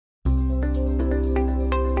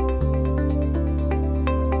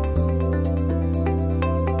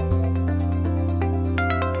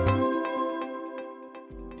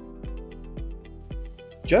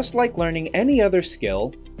Just like learning any other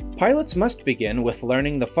skill, pilots must begin with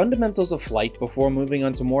learning the fundamentals of flight before moving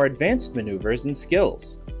on to more advanced maneuvers and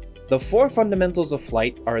skills. The 4 fundamentals of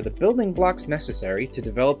flight are the building blocks necessary to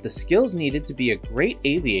develop the skills needed to be a great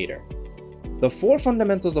aviator. The 4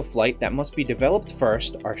 fundamentals of flight that must be developed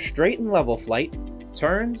first are straight and level flight,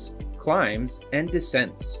 turns, climbs, and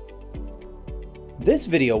descents. This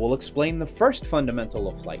video will explain the first fundamental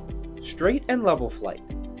of flight, straight and level flight.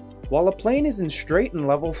 While a plane is in straight and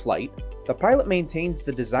level flight, the pilot maintains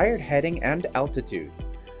the desired heading and altitude.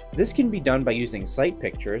 This can be done by using sight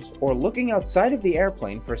pictures or looking outside of the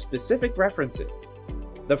airplane for specific references.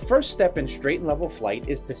 The first step in straight and level flight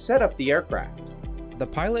is to set up the aircraft. The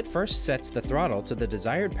pilot first sets the throttle to the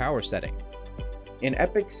desired power setting. In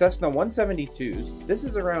epic Cessna 172s, this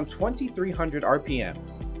is around 2300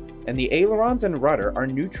 RPMs, and the ailerons and rudder are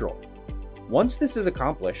neutral. Once this is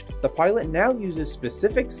accomplished, the pilot now uses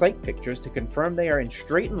specific sight pictures to confirm they are in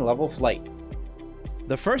straight and level flight.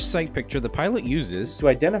 The first sight picture the pilot uses to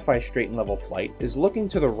identify straight and level flight is looking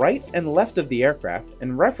to the right and left of the aircraft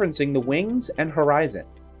and referencing the wings and horizon.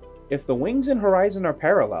 If the wings and horizon are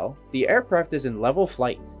parallel, the aircraft is in level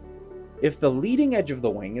flight. If the leading edge of the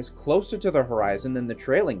wing is closer to the horizon than the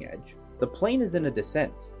trailing edge, the plane is in a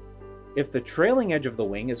descent. If the trailing edge of the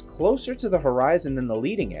wing is closer to the horizon than the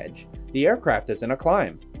leading edge, the aircraft is in a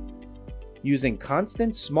climb. Using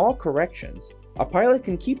constant small corrections, a pilot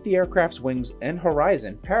can keep the aircraft's wings and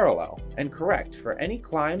horizon parallel and correct for any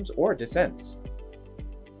climbs or descents.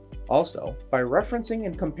 Also, by referencing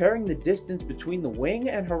and comparing the distance between the wing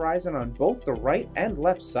and horizon on both the right and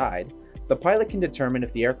left side, the pilot can determine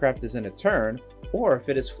if the aircraft is in a turn or if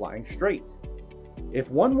it is flying straight. If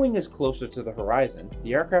one wing is closer to the horizon,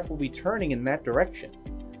 the aircraft will be turning in that direction.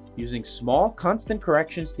 Using small, constant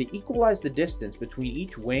corrections to equalize the distance between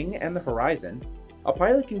each wing and the horizon, a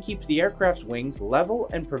pilot can keep the aircraft's wings level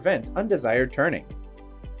and prevent undesired turning.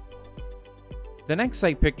 The next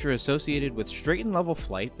sight picture associated with straight and level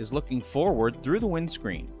flight is looking forward through the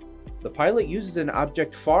windscreen. The pilot uses an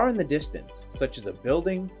object far in the distance, such as a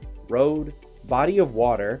building, road, body of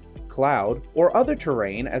water, cloud, or other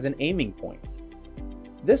terrain as an aiming point.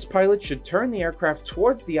 This pilot should turn the aircraft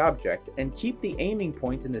towards the object and keep the aiming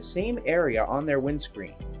point in the same area on their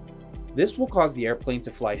windscreen. This will cause the airplane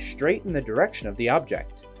to fly straight in the direction of the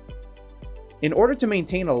object. In order to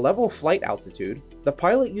maintain a level flight altitude, the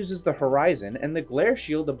pilot uses the horizon and the glare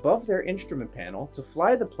shield above their instrument panel to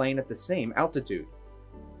fly the plane at the same altitude.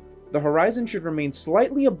 The horizon should remain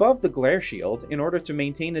slightly above the glare shield in order to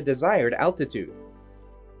maintain a desired altitude.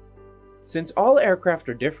 Since all aircraft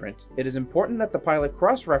are different, it is important that the pilot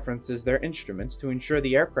cross-references their instruments to ensure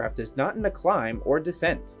the aircraft is not in a climb or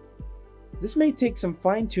descent. This may take some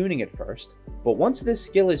fine-tuning at first, but once this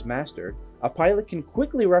skill is mastered, a pilot can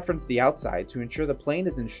quickly reference the outside to ensure the plane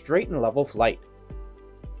is in straight and level flight.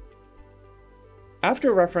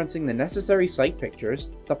 After referencing the necessary sight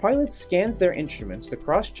pictures, the pilot scans their instruments to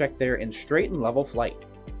cross-check they are in straight and level flight.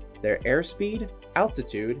 Their airspeed,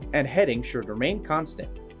 altitude, and heading should remain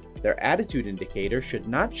constant. Their attitude indicator should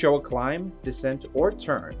not show a climb, descent, or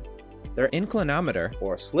turn. Their inclinometer,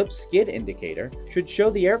 or slip-skid indicator, should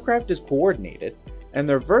show the aircraft is coordinated, and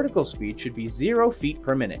their vertical speed should be 0 feet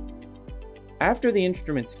per minute. After the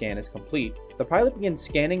instrument scan is complete, the pilot begins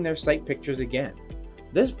scanning their sight pictures again.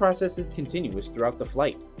 This process is continuous throughout the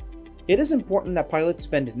flight. It is important that pilots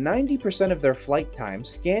spend 90% of their flight time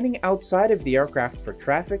scanning outside of the aircraft for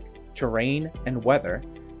traffic, terrain, and weather,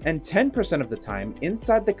 and 10% of the time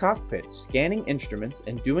inside the cockpit scanning instruments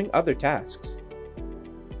and doing other tasks.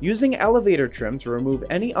 Using elevator trim to remove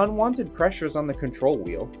any unwanted pressures on the control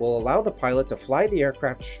wheel will allow the pilot to fly the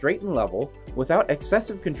aircraft straight and level without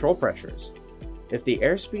excessive control pressures. If the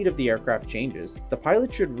airspeed of the aircraft changes, the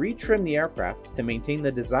pilot should retrim the aircraft to maintain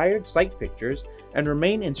the desired sight pictures and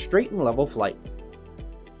remain in straight and level flight.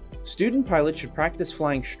 Student pilots should practice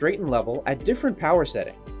flying straight and level at different power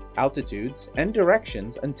settings, altitudes, and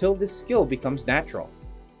directions until this skill becomes natural.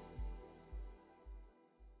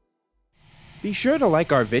 Be sure to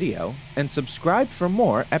like our video and subscribe for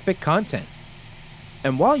more epic content.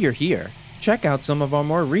 And while you're here, check out some of our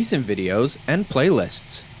more recent videos and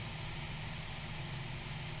playlists.